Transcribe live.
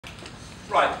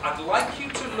Right, I'd like you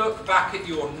to look back at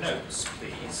your notes,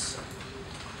 please,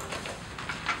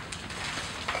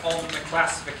 on the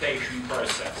classification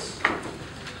process.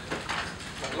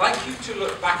 I'd like you to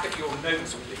look back at your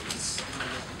notes, please,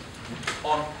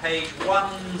 on page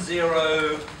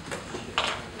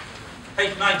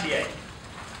 98.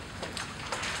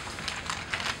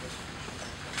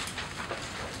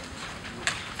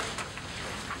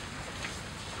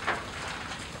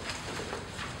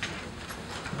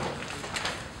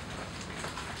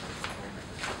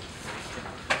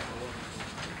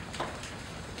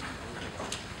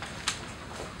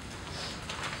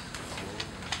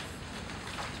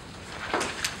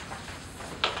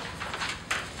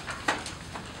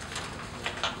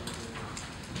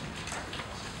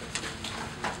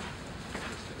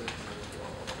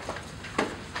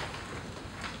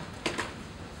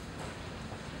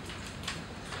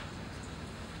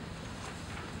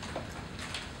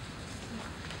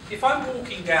 If I'm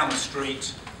walking down the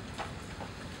street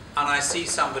and I see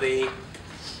somebody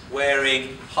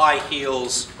wearing high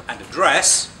heels and a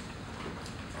dress,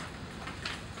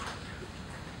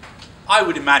 I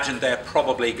would imagine they're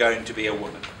probably going to be a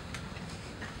woman.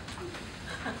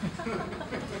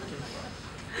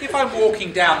 If I'm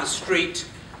walking down the street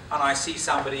and I see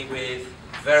somebody with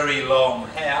very long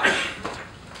hair,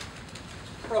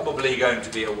 probably going to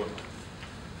be a woman.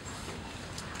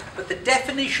 But the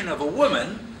definition of a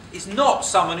woman is not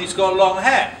someone who's got long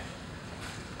hair.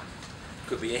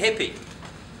 Could be a hippie.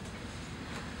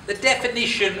 The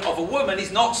definition of a woman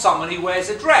is not someone who wears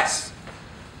a dress.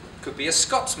 Could be a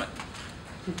Scotsman.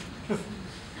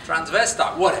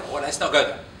 Transvestite, whatever, well, let's not go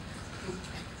there.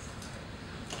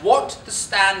 What the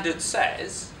standard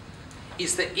says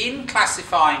is that in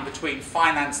classifying between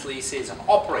finance leases and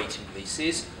operating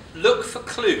leases, look for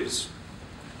clues.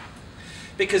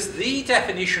 Because the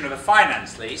definition of a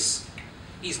finance lease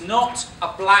is not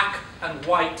a black and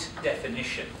white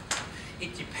definition.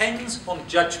 It depends on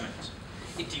judgment.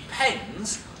 It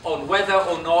depends on whether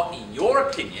or not, in your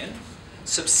opinion,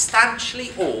 substantially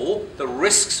all the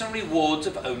risks and rewards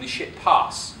of ownership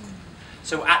pass.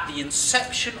 So at the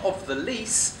inception of the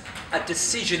lease, a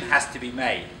decision has to be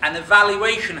made, an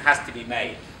evaluation has to be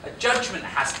made, a judgment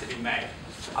has to be made,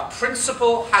 a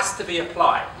principle has to be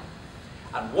applied.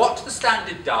 And what the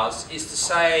standard does is to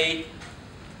say,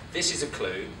 this is a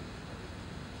clue,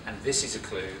 and this is a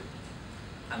clue,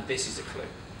 and this is a clue.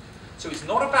 So it's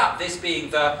not about this being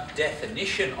the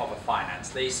definition of a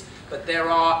finance lease, but there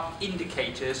are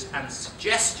indicators and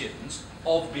suggestions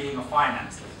of being a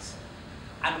finance lease.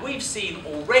 And we've seen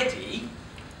already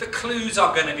the clues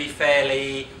are going to be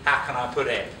fairly, how can I put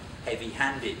it,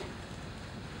 heavy-handed.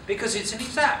 Because it's an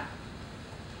exam.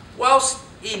 Whilst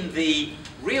in the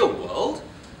real world,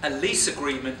 a lease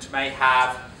agreement may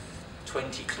have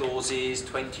 20 clauses,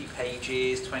 20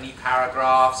 pages, 20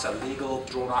 paragraphs, a legal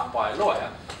drawn up by a lawyer.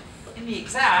 In the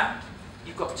exam,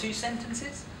 you've got 2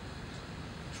 sentences,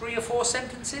 3 or 4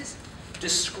 sentences,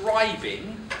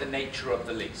 describing the nature of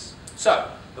the lease. So,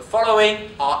 the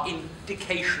following are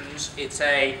indications it's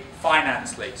a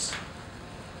finance lease.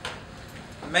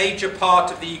 A major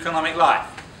part of the economic life.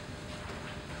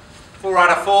 4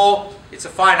 out of 4, it's a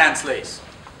finance lease.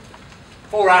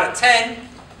 4 out of 10,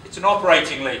 it's an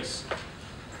operating lease.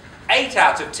 8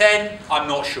 out of 10, I'm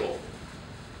not sure.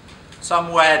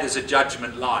 Somewhere there's a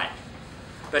judgment line.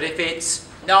 But if it's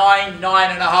 9,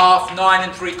 9.5, 9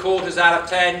 3/4 out of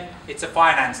 10, it's a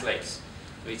finance lease.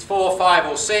 If it's 4, 5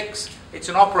 or 6, it's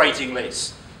an operating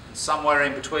lease. And somewhere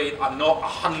in between, I'm not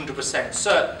 100%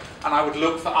 certain. And I would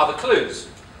look for other clues.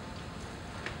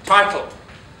 Title.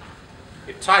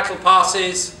 If title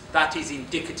passes, that is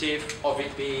indicative of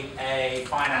it being a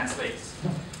finance lease.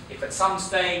 If at some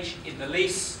stage in the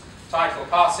lease title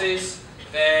passes,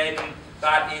 then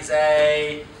that is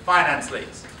a finance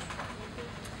lease.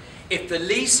 If the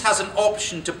lease has an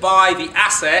option to buy the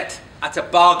asset at a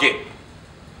bargain,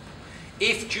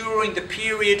 if during the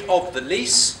period of the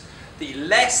lease, the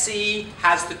lessee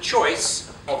has the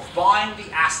choice of buying the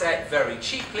asset very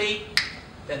cheaply,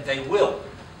 then they will.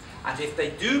 And if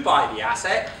they do buy the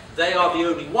asset, they are the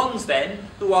only ones then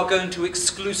who are going to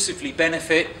exclusively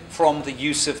benefit from the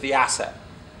use of the asset.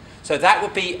 So that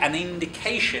would be an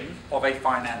indication of a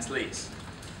finance lease.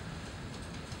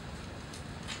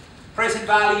 Present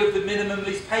value of the minimum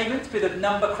lease payment, bit of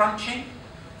number crunching.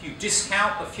 If you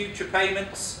discount the future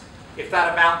payments, if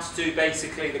that amounts to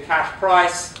basically the cash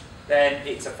price, then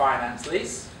it's a finance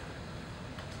lease.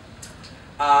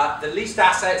 The leased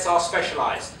assets are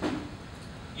specialised,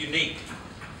 unique.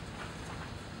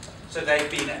 So they've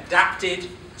been adapted.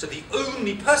 So the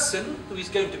only person who is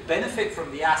going to benefit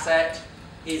from the asset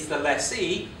is the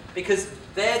lessee, because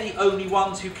they're the only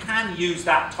ones who can use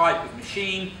that type of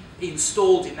machine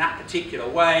installed in that particular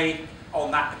way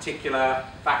on that particular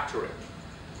factory.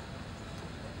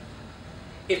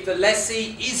 If the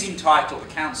lessee is entitled to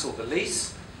cancel the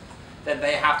lease, then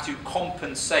they have to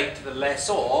compensate the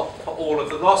lessor for all of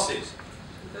the losses.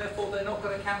 Therefore, they're not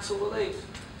going to cancel the lease.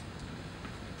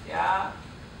 Yeah?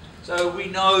 So we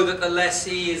know that the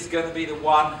lessee is going to be the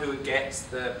one who gets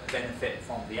the benefit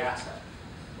from the asset.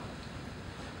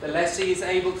 The lessee is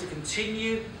able to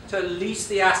continue to lease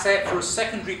the asset for a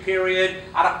secondary period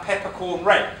at a peppercorn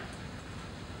rate.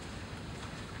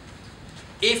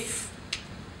 If...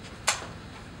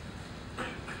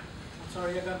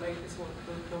 Sorry, I can't make this one.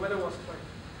 The weather was quite...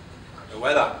 The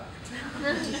weather.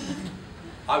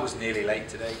 I was nearly late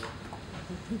today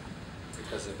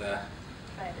because of the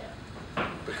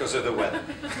weather.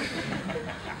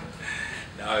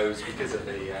 No, it was because of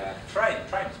the train.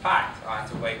 The train was packed. I had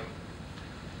to wait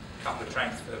a couple of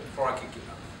trains before I could get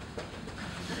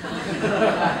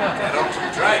onto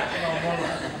the train.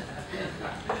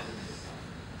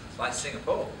 It's like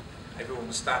Singapore. Everyone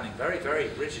was standing very, very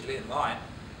rigidly in line.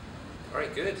 Very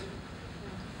good.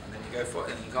 And then you go for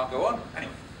it and you can't go on.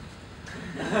 Anyway.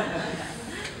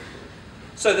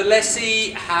 So the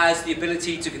lessee has the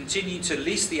ability to continue to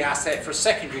lease the asset for a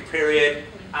secondary period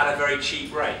at a very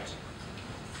cheap rate.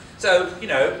 So, you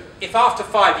know, if after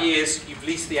 5 years you've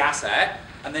leased the asset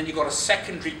and then you've got a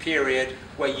secondary period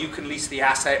where you can lease the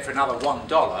asset for another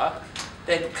 $1,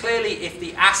 then clearly if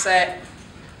the asset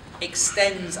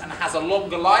extends and has a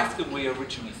longer life than we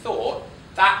originally thought,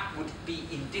 that would be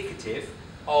indicative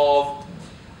of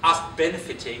us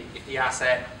benefiting if the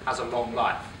asset has a long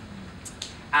life.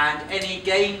 And any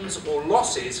gains or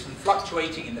losses from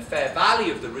fluctuating in the fair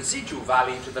value of the residual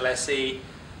value to the lessee,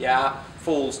 yeah,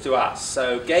 falls to us.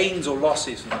 So gains or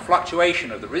losses from the fluctuation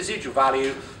of the residual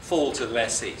value fall to the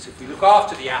lessee. So if we look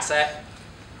after the asset,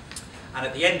 and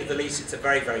at the end of the lease it's a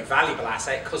very, very valuable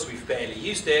asset because we've barely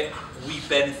used it, we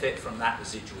benefit from that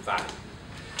residual value.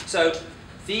 So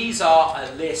these are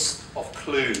a list of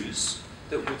clues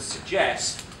that would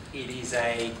suggest it is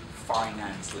a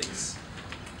finance lease.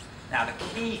 Now the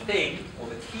key thing, or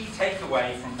the key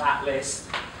takeaway from that list,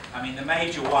 I mean the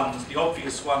major ones, the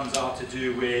obvious ones are to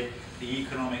do with the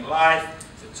economic life,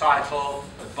 the title,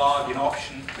 the bargain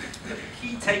option. But the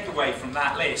key takeaway from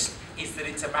that list is that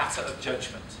it's a matter of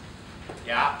judgment.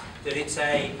 Yeah? That it's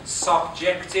a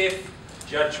subjective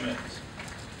judgment.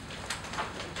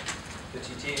 That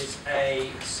it is a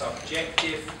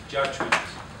subjective judgment.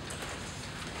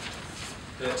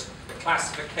 That the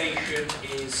classification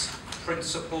is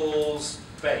principles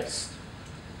based,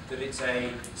 that it's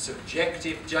a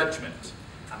subjective judgment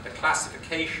and the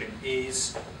classification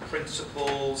is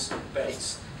principles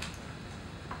based.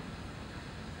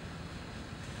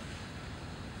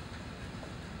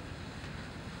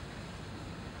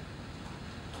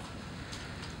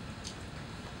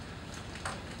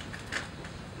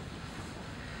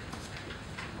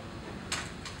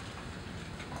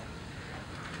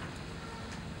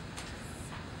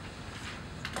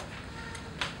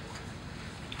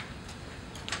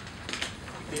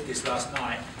 Did this last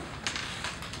night,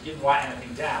 didn't write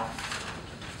anything down,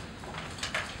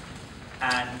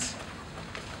 and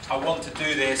I want to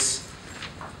do this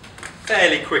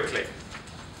fairly quickly.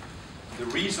 The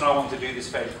reason I want to do this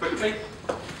fairly quickly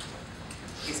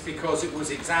is because it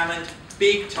was examined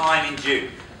big time in June.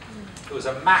 It was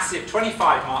a massive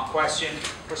 25-mark question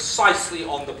precisely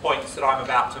on the points that I'm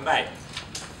about to make.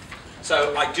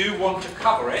 So I do want to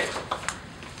cover it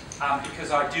because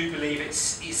I do believe it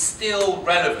is still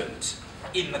relevant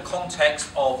in the context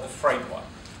of the framework.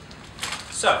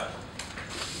 So,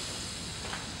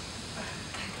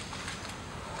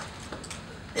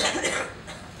 the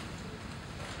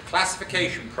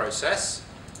classification process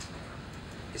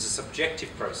is a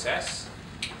subjective process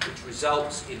which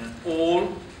results in an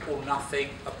all or nothing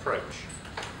approach.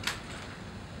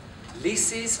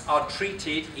 Leases are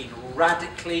treated in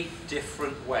radically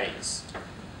different ways.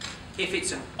 If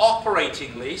it's an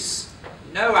operating lease,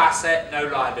 no asset, no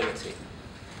liability.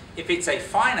 If it's a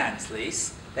finance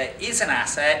lease, there is an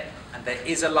asset and there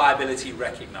is a liability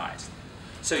recognized.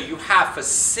 So you have, for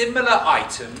similar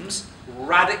items,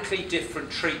 radically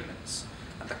different treatments.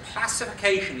 And the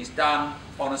classification is done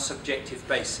on a subjective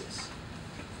basis.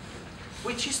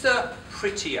 Which is the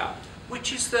prettier?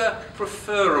 Which is the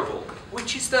preferable?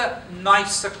 Which is the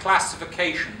nicer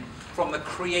classification from the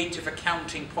creative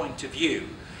accounting point of view?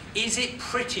 Is it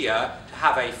prettier to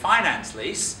have a finance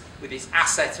lease with its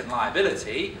asset and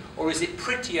liability, or is it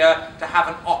prettier to have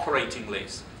an operating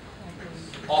lease?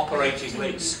 Operating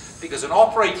lease. Because an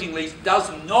operating lease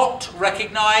does not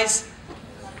recognize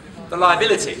The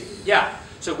liability, yeah.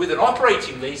 So with an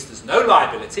operating lease, there's no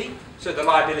liability, so the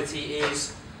liability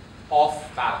is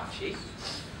off balance sheet.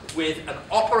 With an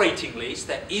operating lease,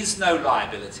 there is no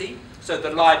liability, so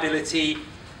the liability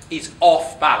is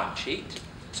off balance sheet.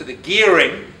 So the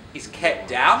gearing is kept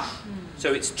down,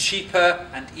 so it's cheaper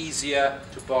and easier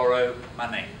to borrow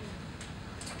money.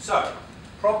 So,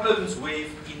 problems with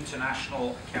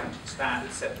International Accounting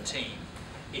Standard 17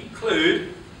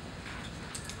 include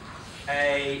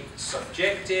a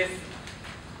subjective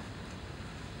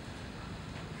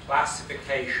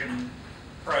classification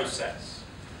process.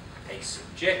 A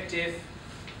subjective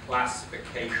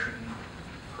classification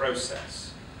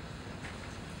process.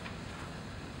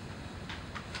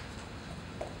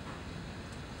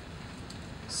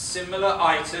 Similar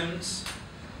items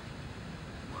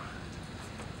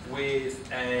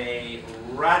with a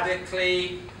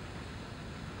radically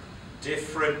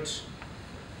different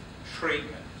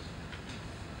treatment.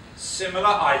 Similar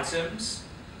items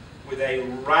with a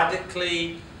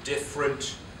radically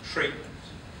different treatment.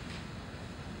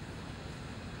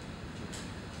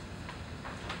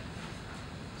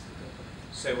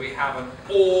 So we have an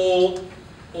all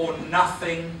or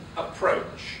nothing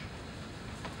approach.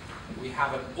 We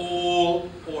have an all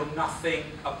or nothing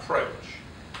approach.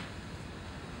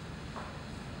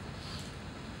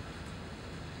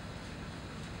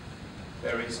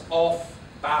 There is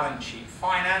off-balance sheet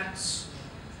finance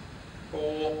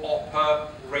for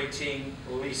operating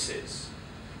leases.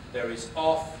 There is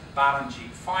off-balance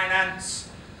sheet finance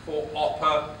for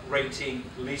operating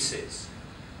leases.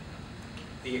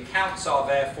 The accounts are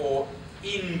therefore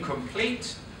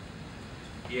incomplete.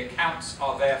 The accounts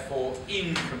are therefore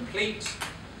incomplete.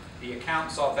 The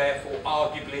accounts are therefore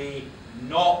arguably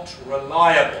not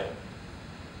reliable.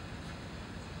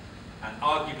 And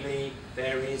arguably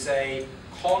there is a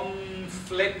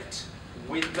conflict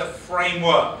with the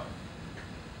framework.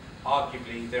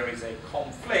 Arguably there is a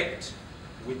conflict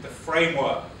with the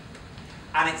framework.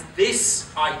 And it's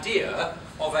this idea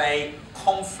of a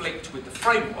conflict with the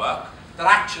framework that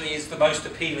actually is the most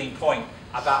appealing point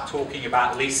about talking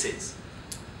about leases.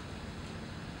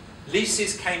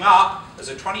 Leases came up as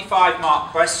a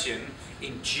 25-mark question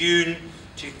in June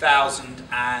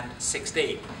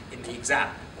 2016 in the exam.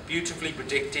 Beautifully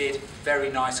predicted,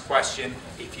 very nice question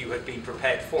if you had been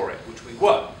prepared for it, which we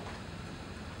were.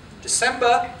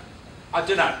 December, I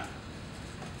don't know.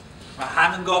 I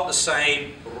haven't got the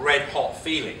same red-hot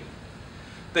feeling.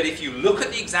 But if you look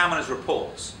at the examiner's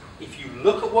reports, if you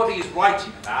look at what he is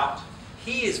writing about,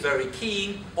 he is very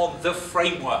keen on the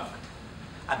framework.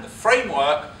 And the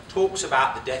framework talks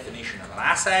about the definition of an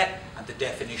asset and the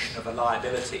definition of a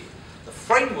liability. The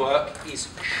framework is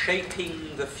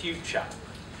shaping the future.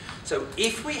 So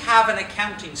if we have an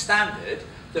accounting standard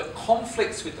that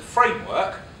conflicts with the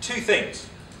framework, two things.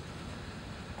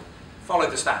 Follow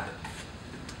the standard.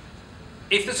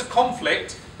 If there's a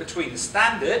conflict between the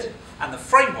standard and the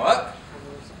framework,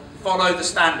 follow the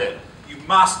standard. You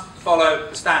must follow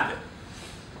the standard.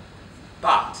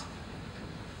 But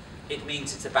it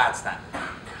means it's a bad standard,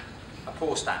 a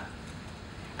poor standard.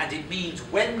 And it means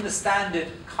when the standard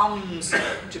comes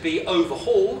to be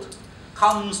overhauled,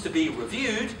 comes to be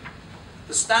reviewed,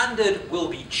 the standard will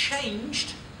be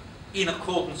changed in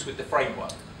accordance with the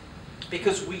framework.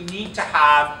 Because we need to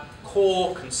have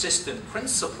core consistent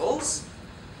principles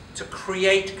to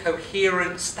create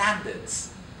coherent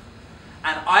standards.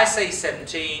 And ISA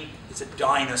 17 is a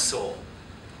dinosaur.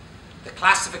 The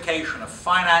classification of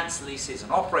finance leases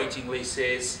and operating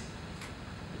leases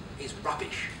is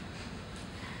rubbish.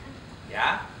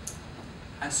 Yeah?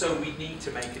 And so we need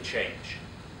to make a change.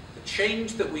 The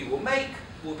change that we will make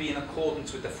will be in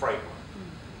accordance with the framework.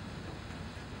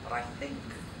 But I think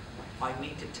I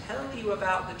need to tell you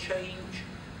about the change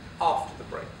after the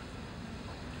break.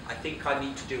 I think I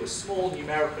need to do a small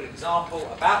numerical example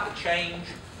about the change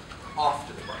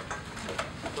after the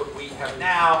break. But we have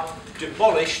now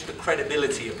demolished the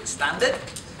credibility of the standard,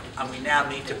 and we now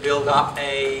need to build up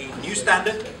a new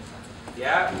standard.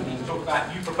 Yeah, we need to talk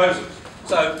about new proposals.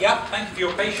 So, yeah, thank you for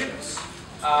your patience.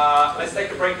 Let's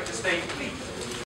take a break at this stage, please.